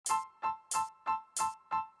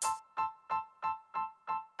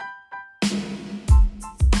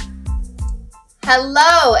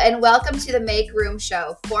Hello, and welcome to the Make Room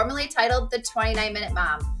Show, formerly titled The 29-Minute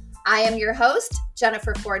Mom. I am your host,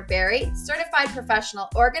 Jennifer Ford Berry, certified professional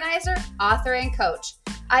organizer, author, and coach.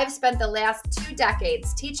 I've spent the last 2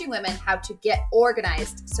 decades teaching women how to get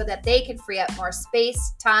organized so that they can free up more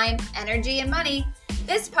space, time, energy, and money.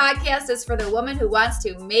 This podcast is for the woman who wants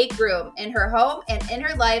to make room in her home and in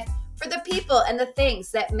her life for the people and the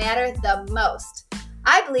things that matter the most.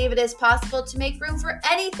 I believe it is possible to make room for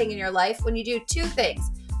anything in your life when you do 2 things.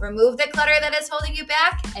 Remove the clutter that is holding you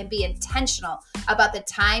back and be intentional about the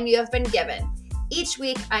time you have been given. Each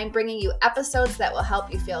week, I'm bringing you episodes that will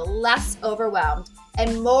help you feel less overwhelmed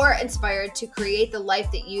and more inspired to create the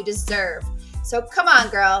life that you deserve. So come on,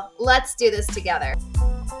 girl, let's do this together.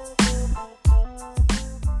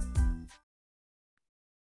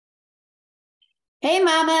 Hey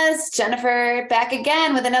mamas, Jennifer back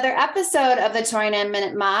again with another episode of the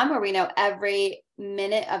 29-Minute Mom, where we know every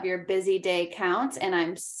minute of your busy day counts. And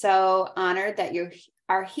I'm so honored that you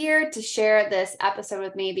are here to share this episode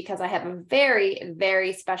with me because I have a very,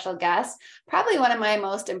 very special guest, probably one of my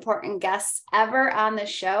most important guests ever on the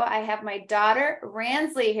show. I have my daughter,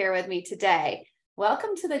 Ransley, here with me today.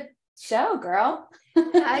 Welcome to the show, girl.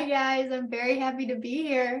 Hi guys, I'm very happy to be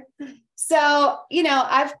here. So,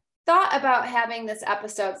 I've thought about having this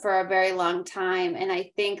episode for a very long time, and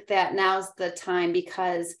I think that now's the time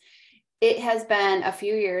because it has been a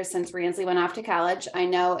few years since Ransley went off to college. I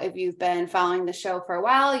know if you've been following the show for a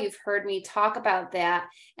while, you've heard me talk about that,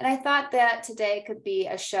 and I thought that today could be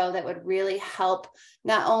a show that would really help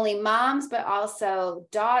not only moms but also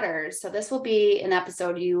daughters. So this will be an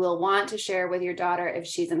episode you will want to share with your daughter if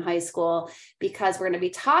she's in high school, because we're going to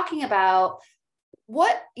be talking about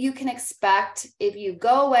what you can expect if you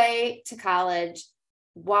go away to college,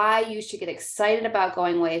 why you should get excited about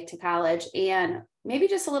going away to college, and maybe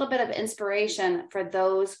just a little bit of inspiration for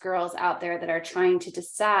those girls out there that are trying to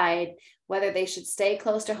decide whether they should stay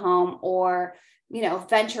close to home or,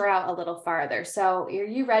 venture out a little farther. So are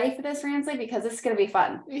you ready for this, Ransley? Because this is going to be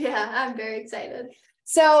fun. Yeah, I'm very excited.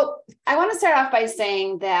 So I want to start off by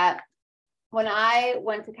saying that when I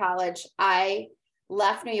went to college, I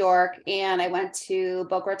left New York and I went to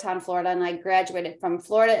Boca Raton, Florida, and I graduated from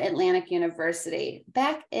Florida Atlantic University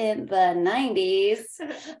back in the 90s.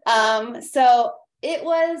 So it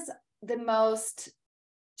was the most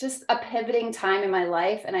just a pivoting time in my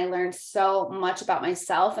life, and I learned so much about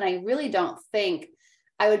myself, and I really don't think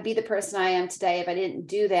I would be the person I am today if I didn't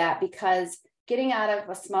do that, because getting out of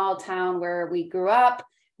a small town where we grew up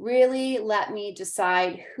really let me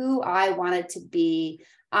decide who I wanted to be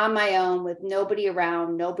on my own, with nobody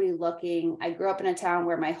around, nobody looking. I grew up in a town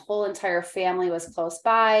where my whole entire family was close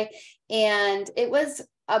by, and it was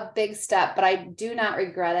a big step, but I do not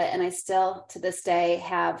regret it. And I still, to this day,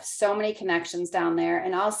 have so many connections down there.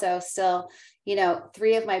 And also still,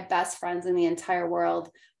 3 of my best friends in the entire world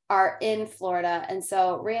are in Florida. And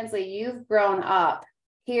so, Ransley, you've grown up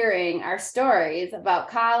hearing our stories about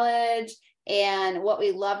college and what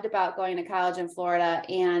we loved about going to college in Florida.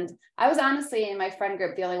 And I was honestly, in my friend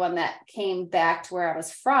group, the only one that came back to where I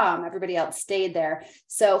was from. Everybody else stayed there.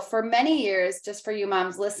 So for many years, just for you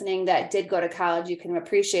moms listening that did go to college, you can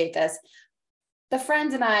appreciate this. The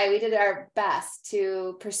friends and I, we did our best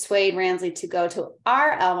to persuade Ransley to go to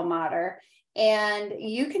our alma mater, and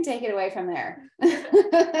you can take it away from there.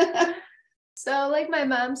 So like my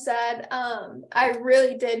mom said, I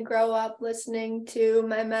really did grow up listening to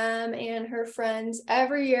my mom and her friends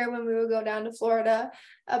every year when we would go down to Florida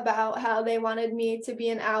about how they wanted me to be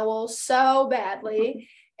an owl so badly.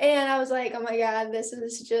 And I was like, oh my God, this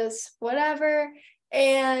is just whatever.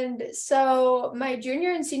 And so my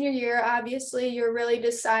junior and senior year, obviously, you're really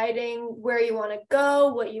deciding where you want to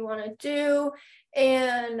go, what you want to do.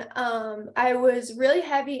 And I was really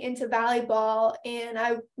heavy into volleyball,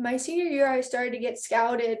 and my senior year I started to get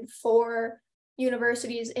scouted for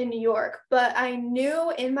universities in New York, but I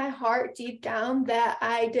knew in my heart deep down that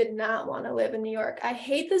I did not want to live in New York. I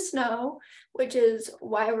hate the snow, which is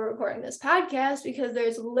why we're recording this podcast, because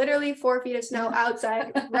there's literally 4 feet of snow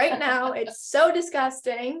outside right now. It's so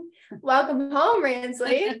disgusting. Welcome home,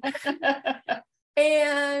 Ransley.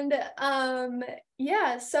 And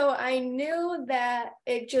so I knew that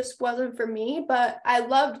it just wasn't for me, but I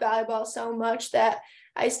loved volleyball so much that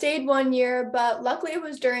I stayed 1 year, but luckily it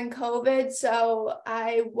was during COVID, so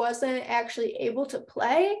I wasn't actually able to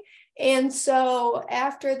play. And so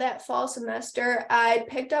after that fall semester, I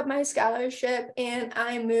picked up my scholarship and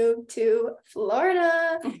I moved to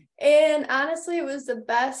Florida. And honestly, it was the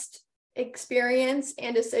best experience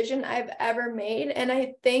and decision I've ever made. And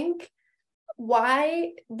I think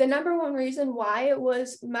the number one reason why it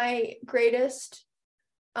was my greatest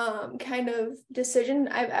kind of decision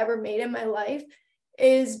I've ever made in my life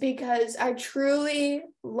is because I truly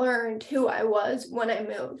learned who I was when I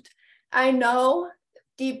moved. I know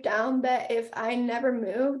deep down that if I never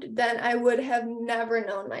moved, then I would have never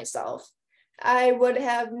known myself. I would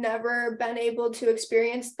have never been able to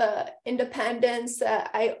experience the independence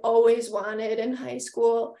that I always wanted in high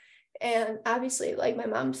school. And obviously, like my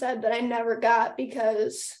mom said, that I never got,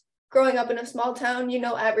 because growing up in a small town, you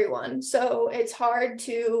know everyone. So it's hard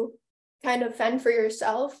to kind of fend for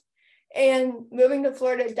yourself. And moving to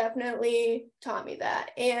Florida definitely taught me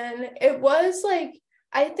that. And it was like,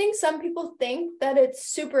 I think some people think that it's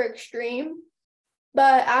super extreme,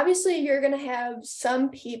 but obviously you're going to have some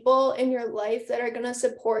people in your life that are going to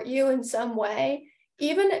support you in some way,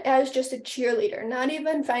 even as just a cheerleader, not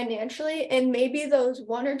even financially. And maybe those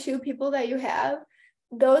one or two people that you have,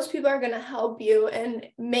 those people are going to help you and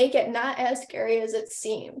make it not as scary as it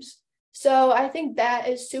seems. So I think that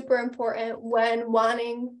is super important when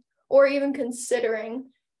wanting or even considering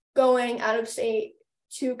going out of state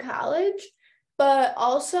to college. But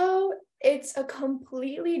also, it's a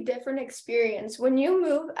completely different experience. When you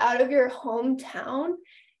move out of your hometown,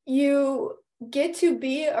 you get to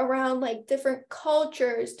be around like different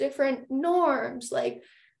cultures, different norms, like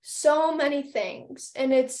so many things.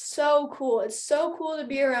 And it's so cool. It's so cool to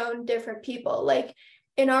be around different people. Like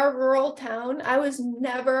in our rural town, I was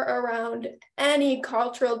never around any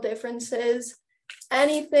cultural differences,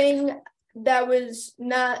 anything that was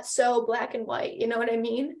not so black and white, you know what I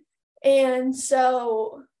mean? And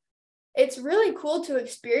so it's really cool to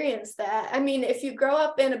experience that. I mean, if you grow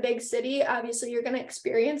up in a big city, obviously you're going to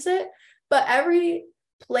experience it, but every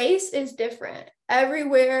place is different.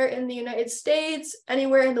 Everywhere in the United States,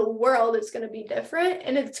 anywhere in the world, it's going to be different,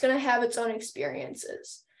 and it's going to have its own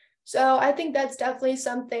experiences. So I think that's definitely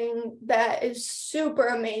something that is super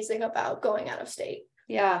amazing about going out of state.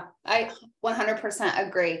 Yeah, I 100%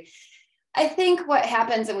 agree. I think what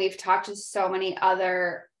happens, and we've talked to so many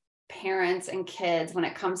other parents and kids when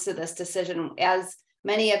it comes to this decision, as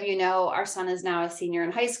many of you know, our son is now a senior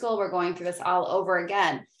in high school. We're going through this all over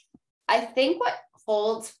again. I think what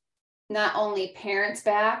holds not only parents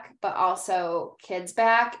back, but also kids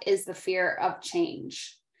back is the fear of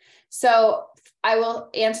change. So I will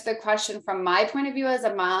answer the question from my point of view as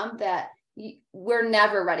a mom, that we're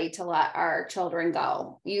never ready to let our children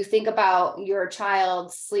go. You think about your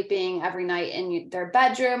child sleeping every night in their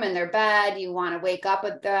bedroom, in their bed. You want to wake up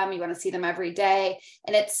with them. You want to see them every day.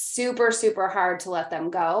 And it's super, super hard to let them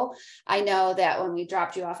go. I know that when we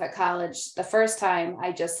dropped you off at college the first time,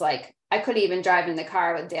 I couldn't even drive in the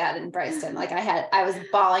car with Dad in Bryceton. I was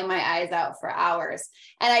bawling my eyes out for hours.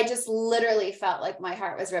 And I just literally felt like my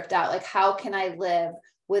heart was ripped out. Like, how can I live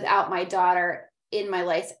without my daughter in my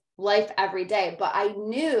life every day? But I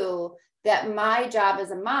knew that my job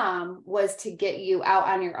as a mom was to get you out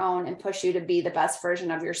on your own and push you to be the best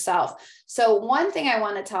version of yourself. So one thing I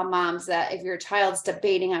want to tell moms, that if your child's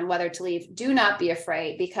debating on whether to leave, do not be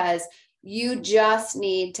afraid, because you just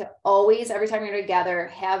need to always, every time you're together,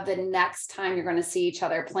 have the next time you're going to see each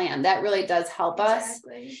other plan. That really does help us.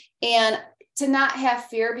 And to not have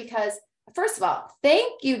fear, because first of all,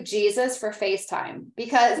 thank you, Jesus, for FaceTime,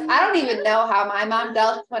 because I don't even know how my mom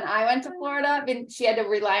dealt when I went to Florida. I mean, she had to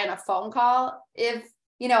rely on a phone call. If,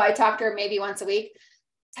 I talked to her maybe once a week.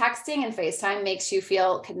 Texting and FaceTime makes you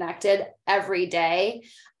feel connected every day.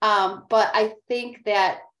 But I think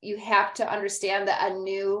that you have to understand that a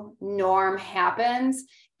new norm happens,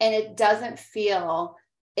 and it doesn't feel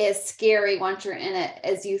as scary once you're in it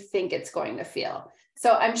as you think it's going to feel.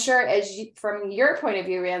 So I'm sure, from your point of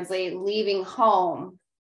view, Ransley, leaving home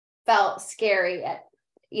felt scary at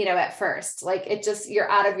first, like you're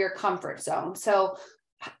out of your comfort zone. So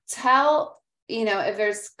tell, if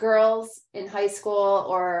there's girls in high school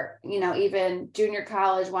or, even junior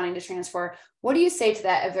college wanting to transfer, what do you say to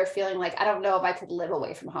that if they're feeling like, I don't know if I could live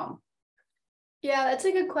away from home? Yeah, that's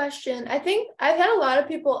a good question. I think I've had a lot of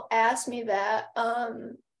people ask me that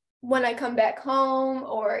when I come back home,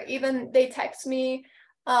 or even they text me,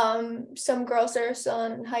 some girls that are still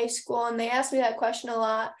in high school, and they ask me that question a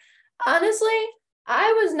lot. Honestly,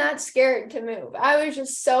 I was not scared to move. I was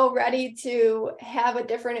just so ready to have a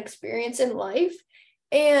different experience in life.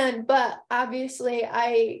 But obviously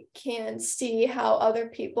I can see how other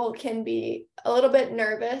people can be a little bit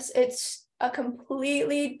nervous. It's a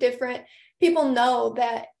completely different, people know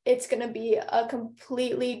that it's going to be a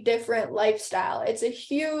completely different lifestyle. It's a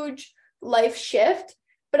huge life shift,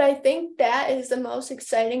 but I think that is the most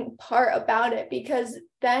exciting part about it, because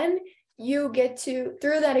then you get to,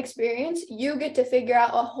 through that experience, you get to figure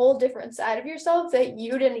out a whole different side of yourself that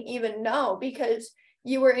you didn't even know, because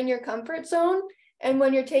you were in your comfort zone. And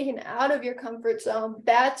when you're taken out of your comfort zone,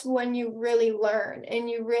 that's when you really learn and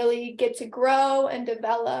you really get to grow and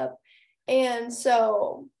develop. And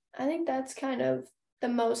so I think that's kind of the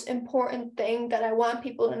most important thing that I want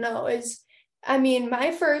people to know is, I mean,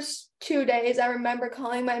 my first 2 days, I remember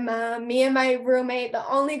calling my mom, me and my roommate, the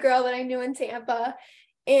only girl that I knew in Tampa,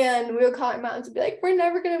 and we would call our moms and be like, we're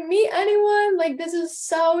never going to meet anyone. Like, this is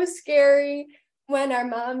so scary. When our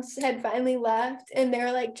moms had finally left and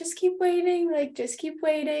they're like, just keep waiting, like, just keep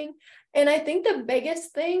waiting. And I think the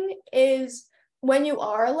biggest thing is when you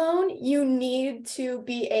are alone, you need to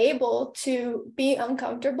be able to be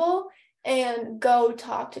uncomfortable and go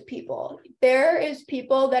talk to people. There is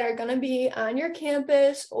people that are going to be on your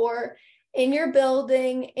campus or in your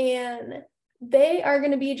building, and they are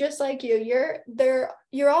going to be just like you.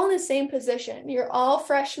 You're all in the same position. You're all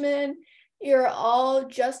freshmen. You're all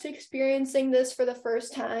just experiencing this for the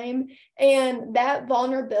first time. And that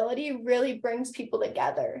vulnerability really brings people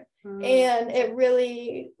together. And it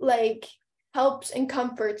really like helps and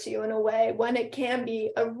comforts you in a way when it can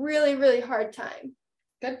be a really, really hard time.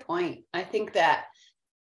 Good point. I think that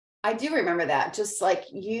I do remember that. Just like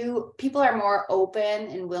people are more open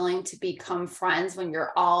and willing to become friends when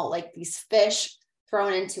you're all like these fish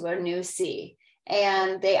thrown into a new sea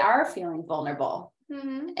and they are feeling vulnerable.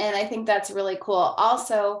 Mm-hmm. And I think that's really cool.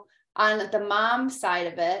 Also, on the mom side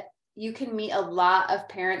of it, you can meet a lot of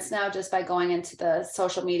parents now just by going into the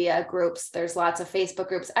social media groups. There's lots of Facebook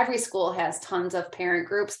groups. Every school has tons of parent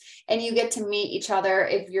groups, and you get to meet each other.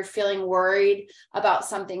 If you're feeling worried about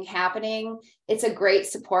something happening, it's a great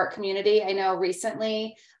support community. I know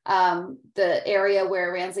recently the area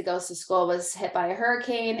where Ramsey goes to school was hit by a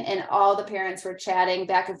hurricane, and all the parents were chatting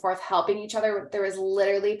back and forth, helping each other. There was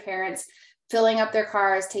literally parents filling up their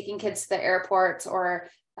cars, taking kids to the airports or,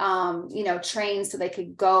 trains so they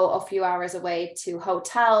could go a few hours away to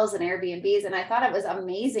hotels and Airbnbs. And I thought it was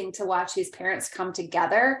amazing to watch these parents come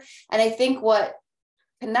together. And I think what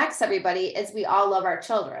connects everybody is we all love our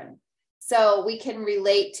children. So we can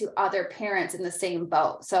relate to other parents in the same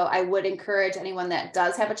boat. So I would encourage anyone that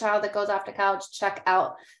does have a child that goes off to college, check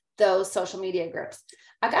out those social media groups.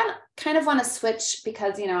 I kind of want to switch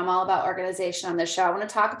because, I'm all about organization on this show. I want to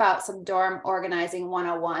talk about some dorm organizing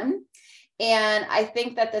 101. And I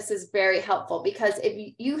think that this is very helpful because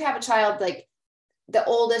if you have a child, like the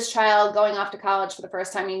oldest child going off to college for the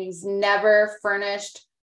first time, and he's never furnished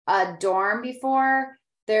a dorm before,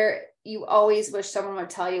 you always wish someone would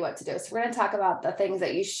tell you what to do. So we're going to talk about the things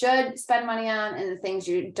that you should spend money on and the things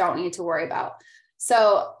you don't need to worry about.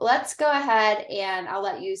 So let's go ahead and I'll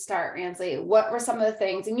let you start, Ramsey. What were some of the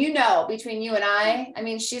things? And between you and I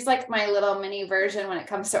mean, she's like my little mini version when it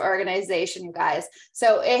comes to organization, you guys.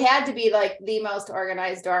 So it had to be like the most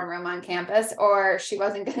organized dorm room on campus or she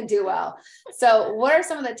wasn't going to do well. So what are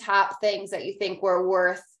some of the top things that you think were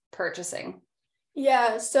worth purchasing?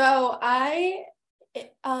 Yeah, so I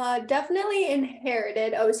definitely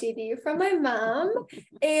inherited OCD from my mom,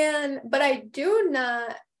 but I do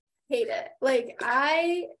not hate it. Like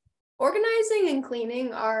organizing and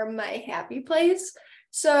cleaning are my happy place.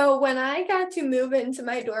 So when I got to move into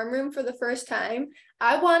my dorm room for the first time,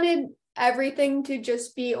 I wanted everything to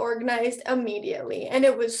just be organized immediately. And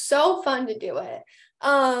it was so fun to do it.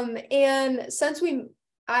 And since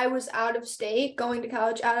I was out of state, going to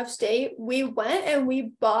college out of state, we went and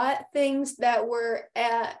we bought things that were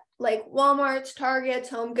at like Walmart's, Target's,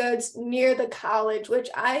 Home Goods near the college, which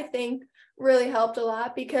I think really helped a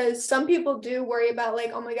lot because some people do worry about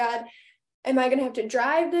like, oh my God, am I going to have to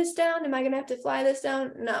drive this down? Am I going to have to fly this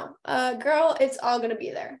down? No, girl, it's all going to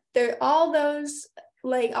be there. All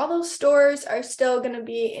those stores are still going to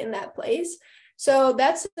be in that place. So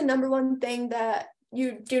that's the number one thing that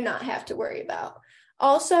you do not have to worry about.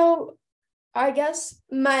 Also, I guess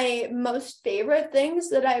my most favorite things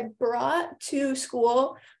that I brought to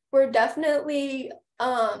school were definitely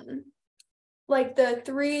like the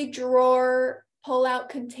 3-drawer pull-out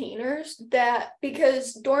containers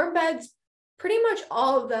because dorm beds, pretty much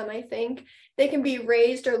all of them, I think, they can be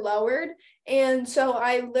raised or lowered. And so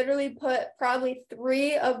I literally put probably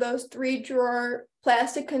 3 of those 3-drawer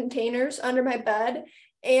plastic containers under my bed.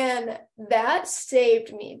 And that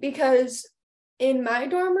saved me because in my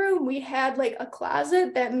dorm room, we had like a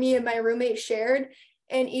closet that me and my roommate shared,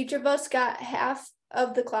 and each of us got half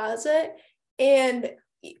of the closet. And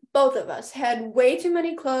both of us had way too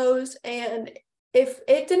many clothes, and if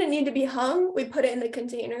it didn't need to be hung, we put it in the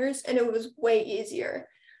containers and it was way easier.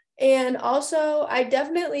 And also I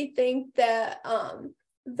definitely think that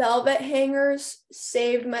velvet hangers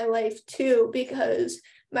saved my life too, because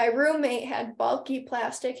my roommate had bulky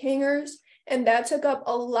plastic hangers and that took up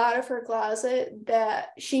a lot of her closet that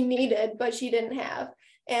she needed, but she didn't have.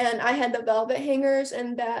 And I had the velvet hangers,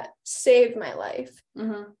 and that saved my life.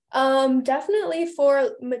 Definitely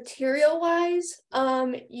for material wise,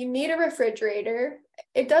 you need a refrigerator.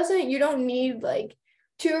 You don't need like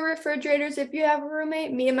 2 refrigerators if you have a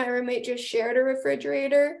roommate. Me and my roommate just shared a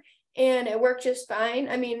refrigerator, and it worked just fine.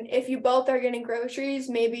 I mean, if you both are getting groceries,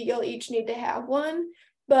 maybe you'll each need to have one,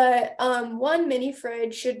 but one mini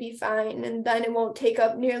fridge should be fine, and then it won't take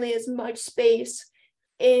up nearly as much space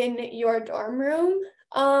in your dorm room.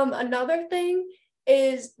 Another thing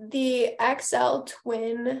is the XL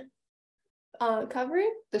twin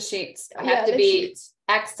covering. The sheets have to be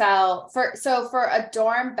XL for a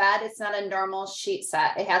dorm bed. It's not a normal sheet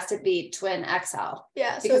set. It has to be twin XL.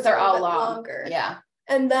 Yeah, because so they're all longer. Yeah.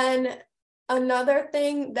 And then another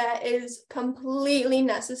thing that is completely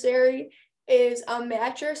necessary is a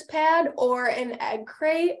mattress pad or an egg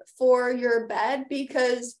crate for your bed,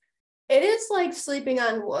 because it is like sleeping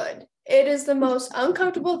on wood. It is the most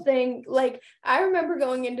uncomfortable thing. Like, I remember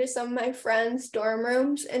going into some of my friends' dorm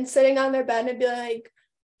rooms and sitting on their bed and be like,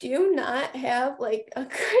 do you not have like a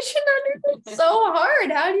cushion under it? So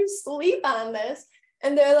hard. How do you sleep on this?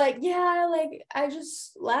 And they're like, yeah, like I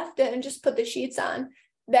just left it and just put the sheets on.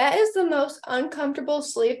 That is the most uncomfortable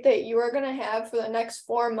sleep that you are going to have for the next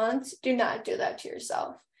 4 months. Do not do that to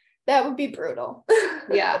yourself. That would be brutal.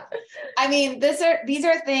 Yeah. I mean, these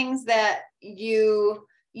are things that you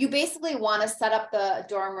basically want to set up the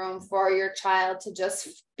dorm room for your child to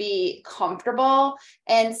just be comfortable.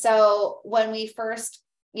 And so when we first,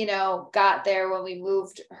 got there, when we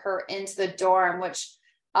moved her into the dorm, which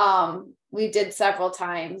we did several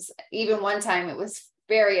times, even one time it was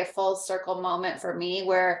a full circle moment for me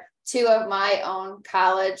where 2 of my own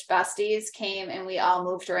college besties came and we all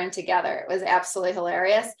moved her in together. It was absolutely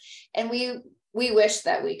hilarious. And we wish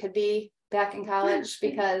that we could be back in college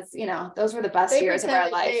because, those were the best years of our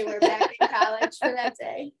life. They were back in college for that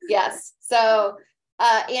day. Yes. So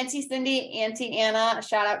Auntie Cindy, Auntie Anna,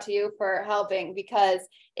 shout out to you for helping, because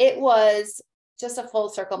it was just a full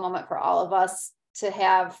circle moment for all of us to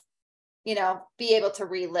have, be able to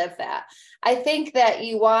relive that. I think that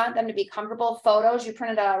you want them to be comfortable. Photos, you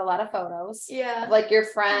printed out a lot of photos. Yeah. Like your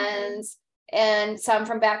friends and some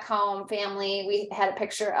from back home, family. We had a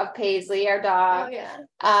picture of Paisley, our dog. Oh,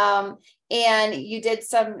 yeah. And you did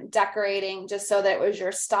some decorating just so that it was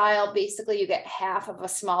your style. Basically, you get half of a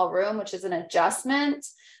small room, which is an adjustment.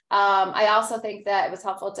 I also think that it was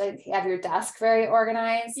helpful to have your desk very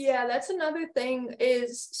organized. Yeah, that's another thing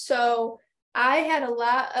is, so I had a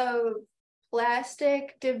lot of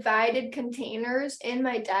plastic divided containers in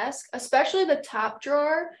my desk, especially the top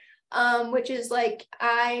drawer, which is like,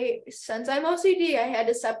 since I'm OCD, I had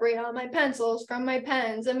to separate all my pencils from my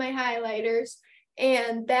pens and my highlighters.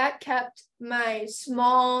 And that kept my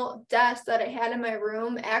small desk that I had in my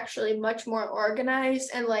room actually much more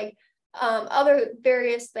organized, and like other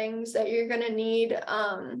various things that you're going to need.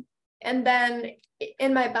 And then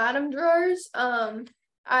in my bottom drawers,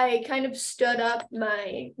 I kind of stood up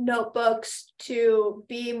my notebooks to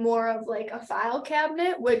be more of like a file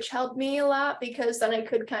cabinet, which helped me a lot because then I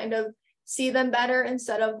could kind of see them better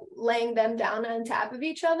instead of laying them down on top of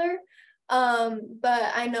each other.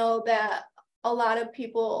 But I know that a lot of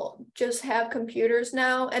people just have computers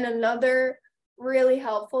now. And another really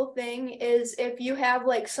helpful thing is if you have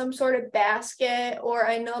like some sort of basket, or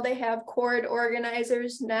I know they have cord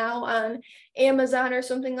organizers now on Amazon or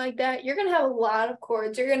something like that, you're going to have a lot of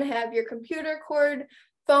cords. You're going to have your computer cord,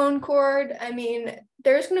 phone cord. I mean,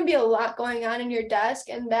 there's going to be a lot going on in your desk,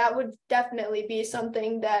 and that would definitely be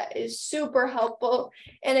something that is super helpful.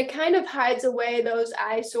 And it kind of hides away those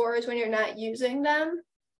eyesores when you're not using them.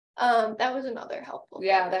 That was another helpful.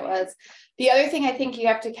 Yeah, that was. The other thing I think you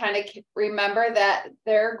have to kind of remember that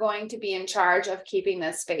they're going to be in charge of keeping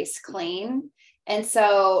the space clean. And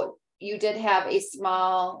so you did have a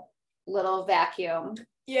small little vacuum.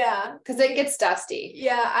 Yeah. Because it gets dusty.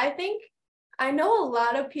 Yeah, I know a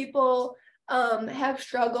lot of people have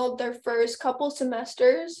struggled their first couple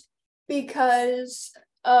semesters because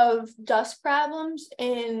of dust problems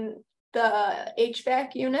in the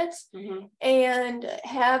HVAC units. And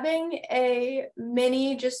having a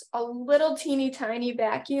mini, just a little teeny tiny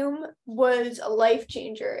vacuum was a life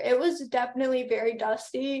changer. It was definitely very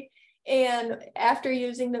dusty, and after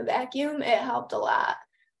using the vacuum, it helped a lot.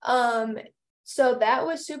 So that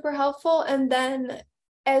was super helpful. And then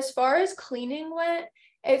as far as cleaning went,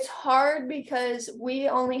 it's hard because we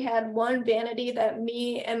only had one vanity that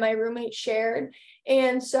me and my roommate shared.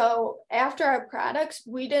 And so after our products,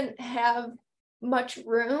 we didn't have much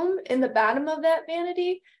room in the bottom of that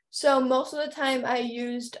vanity. So most of the time I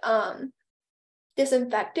used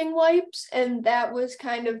disinfecting wipes, and that was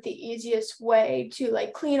kind of the easiest way to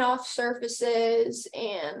like clean off surfaces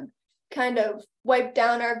and kind of wipe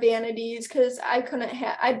down our vanities, because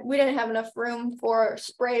we didn't have enough room for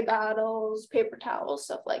spray bottles, paper towels,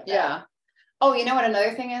 stuff like that. Yeah. Oh, you know what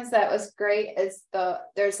another thing is that was great is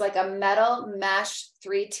there's like a metal mesh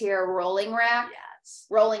 3-tier rolling rack.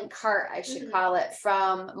 Rolling cart, I should call it,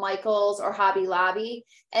 from Michael's or Hobby Lobby.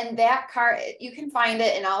 And that cart, you can find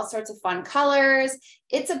it in all sorts of fun colors.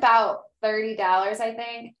 It's about $30, I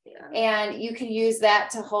think. Yeah. And you can use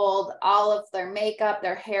that to hold all of their makeup,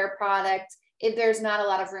 their hair product. If there's not a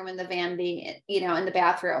lot of room in the vanity, in the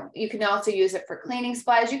bathroom, you can also use it for cleaning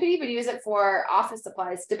supplies. You could even use it for office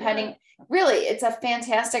supplies, depending. Yeah. Really, it's a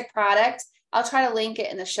fantastic product. I'll try to link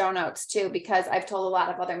it in the show notes too, because I've told a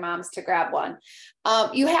lot of other moms to grab one.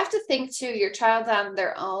 You have to think too, your child's on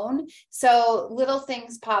their own. So little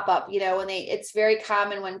things pop up, it's very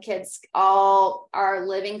common when kids all are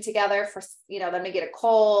living together for, them to get a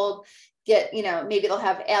cold, maybe they'll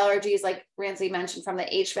have allergies like Ramsey mentioned from the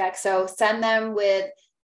HVAC. So send them with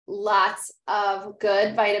lots of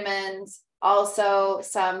good vitamins, also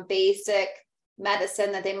some basic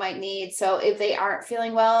medicine that they might need. So if they aren't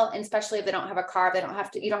feeling well, and especially if they don't have a car, you don't have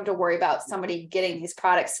to worry about somebody getting these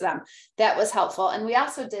products to them. That was helpful. And we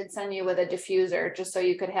also did send you with a diffuser, just so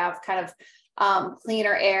you could have kind of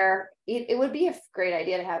cleaner air. It would be a great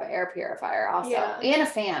idea to have an air purifier also, and a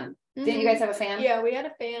fan. Didn't you guys have a fan? Yeah, we had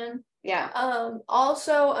a fan. Yeah.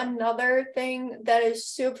 Also another thing that is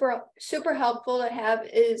super, super helpful to have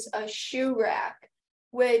is a shoe rack,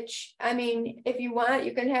 which, I mean, if you want,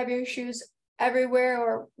 you can have your shoes everywhere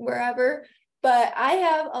or wherever, but I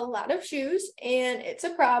have a lot of shoes and it's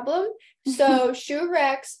a problem. So shoe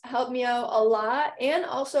racks helped me out a lot. And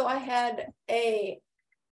also I had I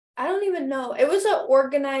don't even know, it was an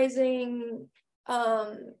organizing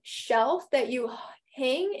shelf that you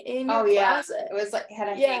hang in your closet. It was like had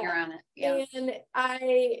a hanger on it. Yeah. And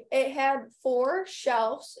it had 4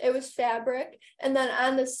 shelves. It was fabric, and then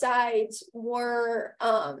on the sides were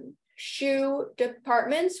shoe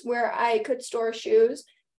departments where I could store shoes.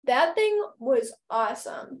 That thing was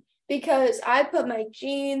awesome because I put my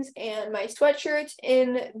jeans and my sweatshirts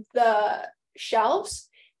in the shelves,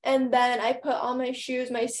 and then I put all my shoes,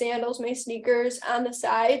 my sandals, my sneakers on the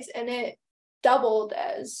sides, and it doubled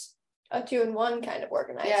as a 2-in-1 kind of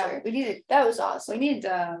organizer. Yeah, that was awesome. We need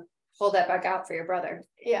to hold that back out for your brother.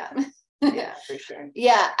 Yeah. Yeah, for sure.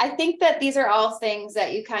 Yeah, I think that these are all things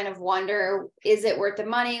that you kind of wonder, is it worth the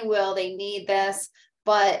money? Will they need this?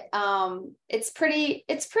 But it's pretty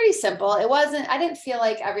simple. I didn't feel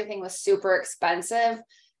like everything was super expensive,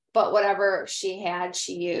 but whatever she had,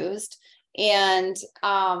 she used. And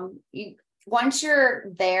once you're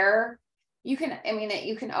there, you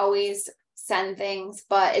can always send things,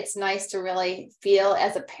 but it's nice to really feel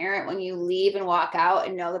as a parent when you leave and walk out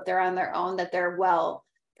and know that they're on their own, that they're well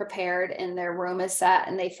prepared and their room is set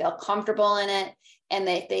and they feel comfortable in it, and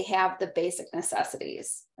they have the basic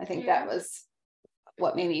necessities. I think that was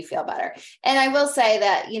what made me feel better. And I will say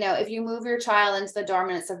that, if you move your child into the dorm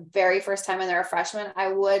and it's the very first time and they're a freshman,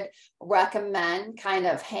 I would recommend kind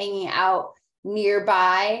of hanging out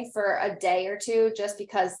nearby for a day or two, just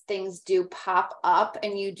because things do pop up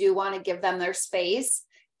and you do want to give them their space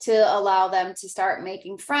to allow them to start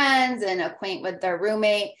making friends and acquaint with their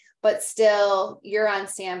roommate, but still you're on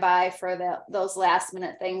standby for those last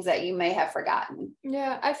minute things that you may have forgotten.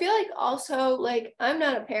 Yeah, I feel like also, like, I'm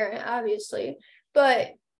not a parent, obviously,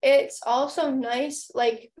 but it's also nice.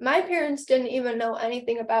 Like, my parents didn't even know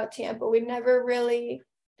anything about Tampa. We never really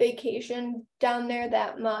vacationed down there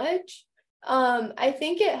that much. I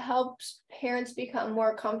think it helps parents become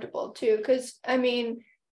more comfortable too, because the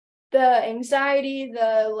anxiety,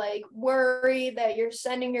 the worry that you're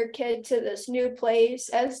sending your kid to this new place,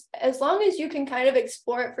 as long as you can kind of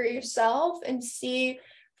explore it for yourself and see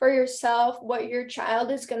for yourself what your child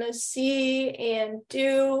is going to see and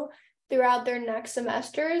do throughout their next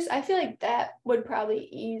semesters, I feel like that would probably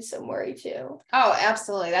ease some worry too. Oh,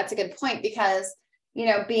 absolutely. That's a good point, because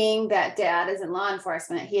being that dad is in law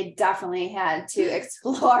enforcement, he had definitely had to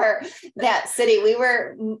explore that city. We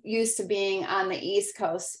were used to being on the East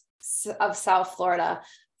Coast of South Florida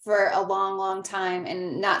for a long, long time,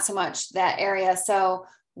 and not so much that area. So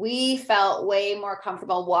we felt way more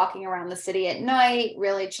comfortable walking around the city at night,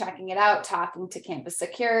 really checking it out, talking to campus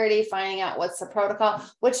security, finding out what's the protocol,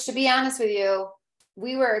 which, to be honest with you,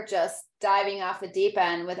 we were just diving off the deep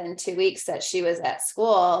end within 2 weeks that she was at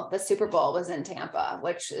school. The Super Bowl was in Tampa,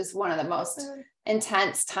 which is one of the most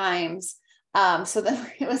intense times So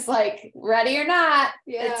then it was like, ready or not,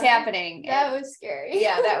 it's happening. That was scary.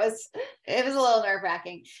 Yeah, it was a little nerve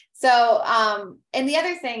wracking. So, and the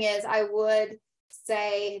other thing is I would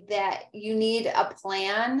say that you need a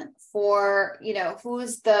plan for,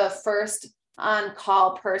 who's the first on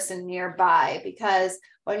call person nearby, because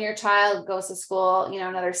when your child goes to school,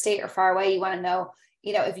 another state or far away, you want to know,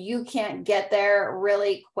 if you can't get there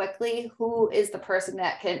really quickly, who is the person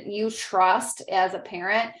that you trust as a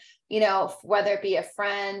parent, whether it be a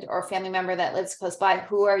friend or family member that lives close by,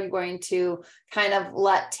 who are you going to kind of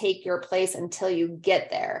let take your place until you get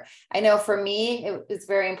there? I know for me, it was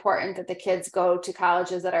very important that the kids go to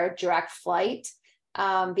colleges that are direct flight,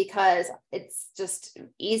 because it's just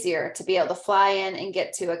easier to be able to fly in and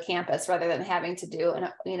get to a campus rather than having to do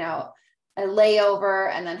a layover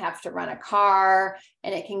and then have to rent a car,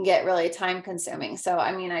 and it can get really time consuming. So,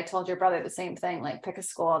 I told your brother the same thing, like pick a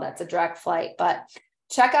school that's a direct flight, but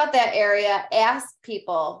check out that area, ask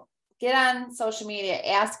people, get on social media,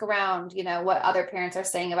 ask around, what other parents are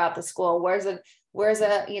saying about the school. Where's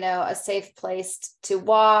a safe place to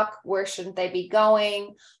walk? Where shouldn't they be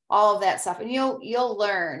going? All of that stuff. And you'll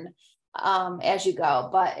learn as you go,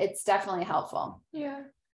 but it's definitely helpful. Yeah.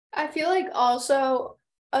 I feel like also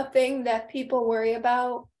a thing that people worry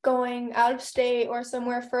about going out of state or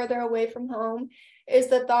somewhere further away from home is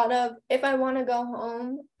the thought of, if I want to go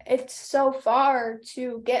home, it's so far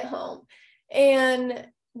to get home. And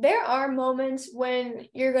there are moments when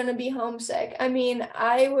you're going to be homesick.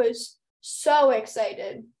 I was so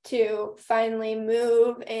excited to finally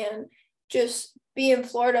move and just be in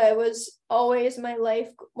Florida. It was always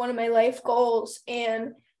one of my life goals.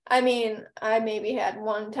 And I maybe had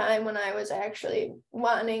one time when I was actually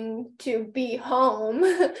wanting to be home.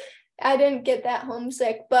 I didn't get that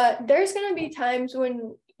homesick, but there's going to be times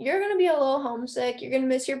when you're going to be a little homesick. You're going to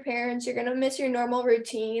miss your parents. You're going to miss your normal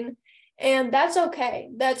routine. And that's okay.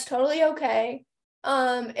 That's totally okay.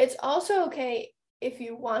 It's also okay if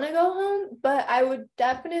you want to go home, but I would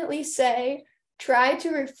definitely say try to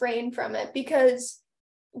refrain from it, because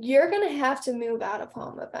you're going to have to move out of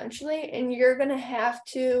home eventually, and you're going to have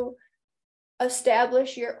to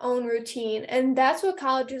establish your own routine. And that's what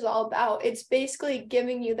college is all about. It's basically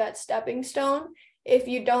giving you that stepping stone. If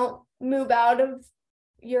you don't move out of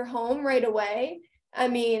your home right away,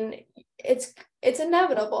 it's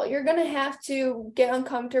inevitable. You're going to have to get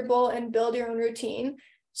uncomfortable and build your own routine.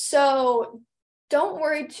 So don't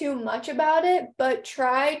worry too much about it, but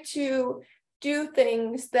try to do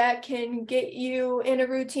things that can get you in a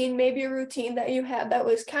routine, maybe a routine that you had that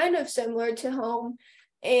was kind of similar to home,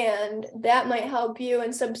 and that might help you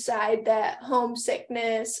and subside that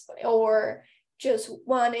homesickness or just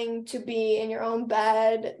wanting to be in your own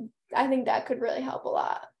bed. I think that could really help a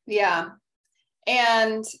lot. Yeah.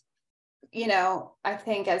 And, I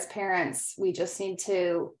think as parents, we just need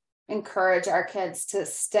to encourage our kids to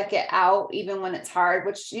stick it out, even when it's hard,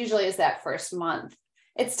 which usually is that first month.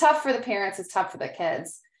 It's tough for the parents, it's tough for the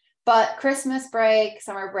kids, but Christmas break,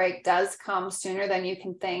 summer break does come sooner than you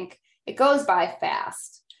can think. It goes by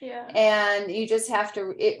fast. Yeah. And you just have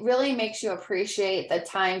to, it really makes you appreciate the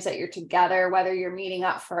times that you're together, whether you're meeting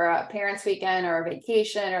up for a parents' weekend or a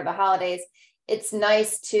vacation or the holidays. It's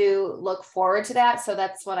nice to look forward to that. So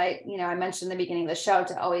that's what I mentioned in the beginning of the show,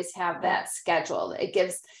 to always have that scheduled. It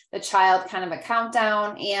gives the child kind of a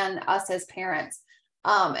countdown, and us as parents.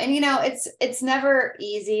 And it's never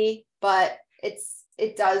easy, but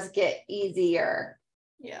it does get easier.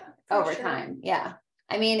 Yeah. Over time. Yeah.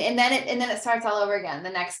 And then it starts all over again. The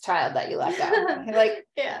next child that you let go. Like,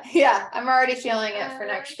 yeah, I'm already feeling it for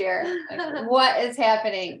next year. Like, what is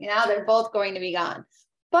happening? Now they're both going to be gone.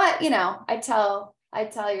 But I tell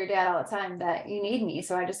your dad all the time that you need me,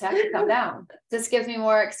 so I just have to come down. This gives me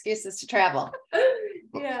more excuses to travel.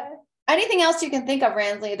 Yeah. Anything else you can think of,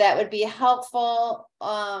 Ransley, that would be helpful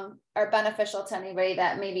or beneficial to anybody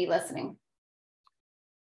that may be listening?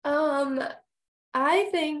 I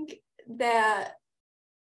think that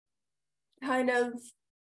kind of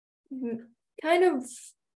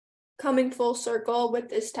coming full circle with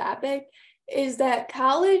this topic is that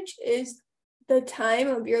college is the time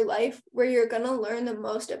of your life where you're going to learn the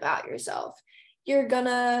most about yourself. You're going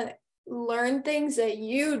to learn things that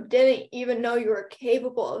you didn't even know you were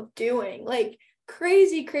capable of doing, like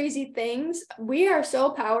crazy things. We are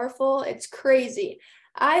so powerful. It's crazy.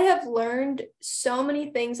 I have learned so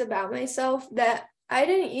many things about myself that I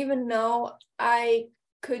didn't even know I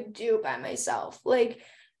could do by myself. Like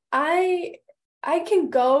I can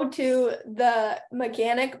go to the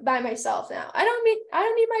mechanic by myself now. I don't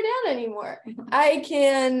need my dad anymore. I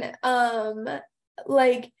can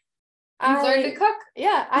You've learned to cook?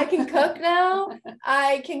 Yeah, I can cook now.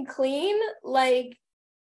 I can clean like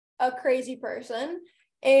a crazy person.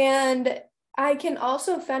 And I can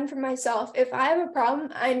also fend for myself. If I have a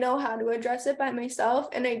problem, I know how to address it by myself,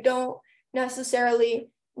 and I don't necessarily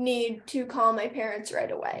need to call my parents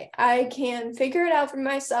right away. I can figure it out for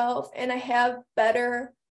myself, and I have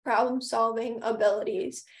better problem solving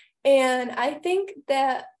abilities. And I think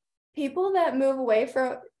that people that move away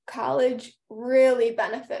from college really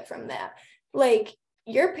benefit from that. Like,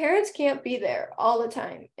 your parents can't be there all the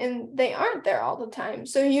time, and they aren't there all the time.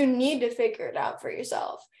 So you need to figure it out for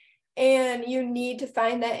yourself, and you need to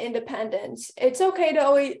find that independence. It's okay to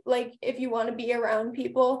always, like, if you want to be around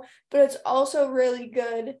people, but it's also really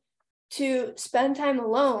good to spend time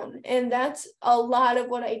alone. And that's a lot of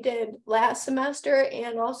what I did last semester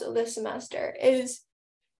and also this semester.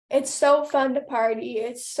 It's so fun to party.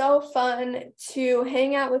 It's so fun to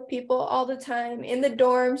hang out with people all the time. In the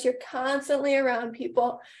dorms, you're constantly around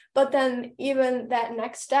people. But then even that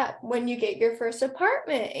next step, when you get your first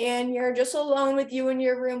apartment and you're just alone with you and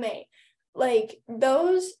your roommate, like,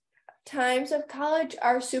 those times of college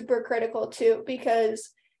are super critical too, because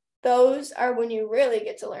those are when you really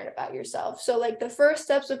get to learn about yourself. So like the first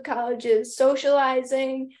steps of college is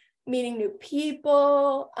socializing, meeting new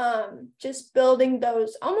people, just building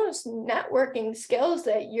those almost networking skills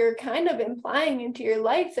that you're kind of implying into your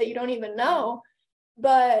life that you don't even know,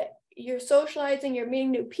 but you're socializing, you're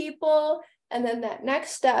meeting new people. And then that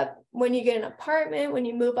next step, when you get an apartment, when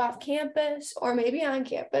you move off campus or maybe on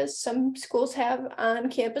campus, some schools have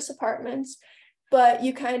on-campus apartments, but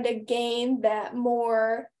you kind of gain that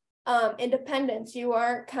more independence. You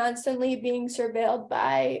aren't constantly being surveilled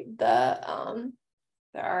by the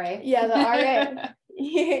RA. Yeah, the RA,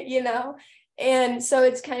 you know? And so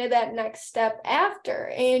it's kind of that next step after,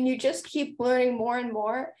 and you just keep learning more and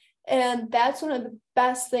more. And that's one of the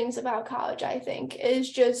best things about college, I think, is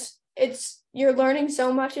just, you're learning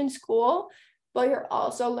so much in school, but you're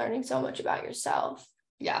also learning so much about yourself.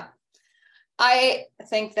 Yeah. I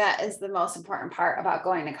think that is the most important part about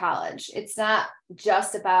going to college. It's not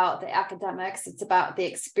just about the academics. It's about the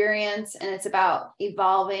experience, and it's about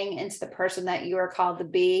evolving into the person that you are called to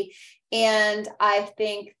be. And I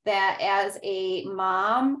think that as a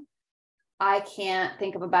mom, I can't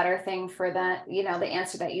think of a better thing for that, the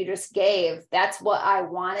answer that you just gave. That's what I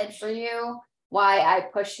wanted for you. Why I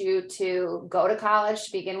push you to go to college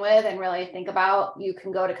to begin with, and really think about, you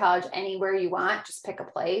can go to college anywhere you want, just pick a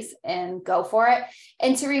place and go for it.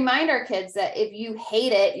 And to remind our kids that if you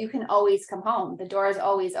hate it, you can always come home. The door is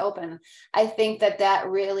always open. I think that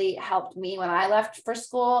really helped me when I left for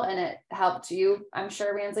school, and it helped you, I'm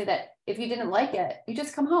sure, Ransley, that if you didn't like it, you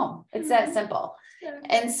just come home. It's that simple. Yeah.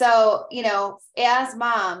 And so, as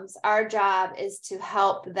moms, our job is to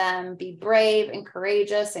help them be brave and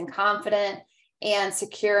courageous and confident and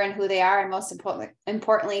secure in who they are, and most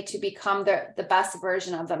importantly, to become the best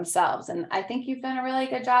version of themselves. And I think you've done a really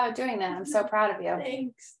good job of doing that. I'm so proud of you.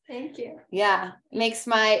 Thanks. Thank you. Yeah.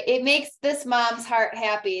 It makes this mom's heart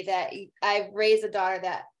happy that I've raised a daughter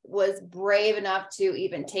that was brave enough to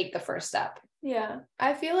even take the first step. Yeah.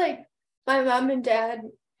 I feel like my mom and dad,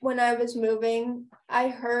 when I was moving, I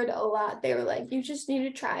heard a lot. They were like, you just need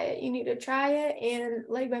to try it. You need to try it. And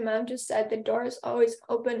like my mom just said, the door is always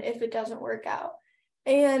open if it doesn't work out.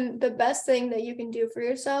 And the best thing that you can do for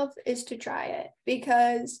yourself is to try it,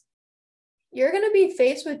 because you're going to be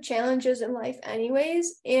faced with challenges in life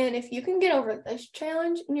anyways. And if you can get over this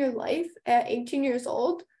challenge in your life at 18 years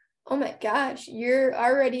old, oh my gosh, you're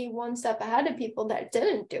already one step ahead of people that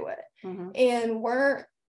didn't do it. Mm-hmm. And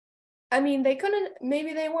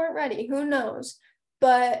maybe they weren't ready, who knows,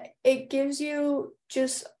 but it gives you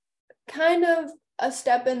just kind of a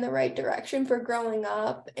step in the right direction for growing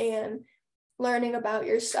up and learning about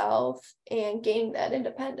yourself and gaining that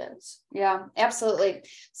independence. Yeah, absolutely.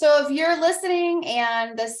 So if you're listening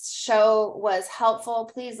and this show was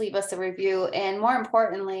helpful, please leave us a review. And more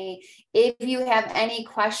importantly, if you have any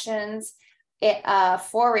questions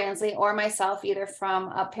for Ransley or myself, either from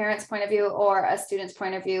a parent's point of view or a student's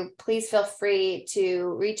point of view, please feel free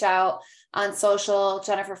to reach out on social,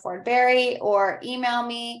 Jennifer Ford Berry, or email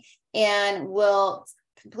me, and we'll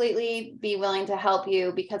completely be willing to help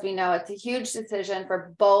you, because we know it's a huge decision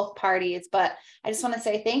for both parties. But I just want to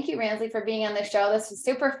say thank you, Ransley, for being on the show. This was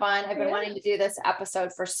super fun. I've been wanting to do this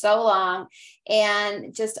episode for so long,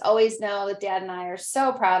 and just always know that Dad and I are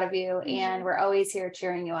so proud of you, and we're always here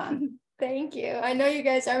cheering you on. Thank you. I know you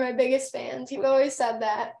guys are my biggest fans. You've always said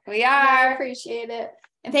that. We are. I appreciate it.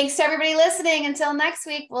 And thanks to everybody listening. Until next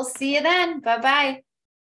week, we'll see you then. Bye-bye.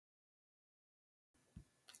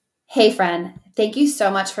 Hey, friend. Thank you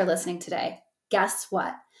so much for listening today. Guess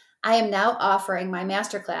what? I am now offering my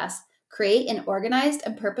masterclass, Create an Organized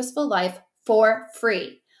and Purposeful Life, for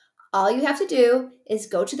free. All you have to do is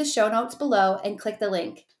go to the show notes below and click the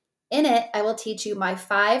link. In it, I will teach you my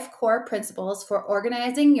 5 core principles for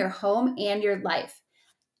organizing your home and your life,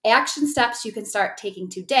 action steps you can start taking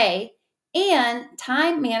today, and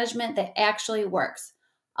time management that actually works.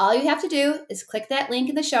 All you have to do is click that link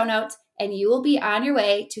in the show notes, and you will be on your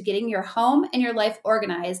way to getting your home and your life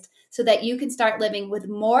organized so that you can start living with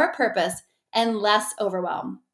more purpose and less overwhelm.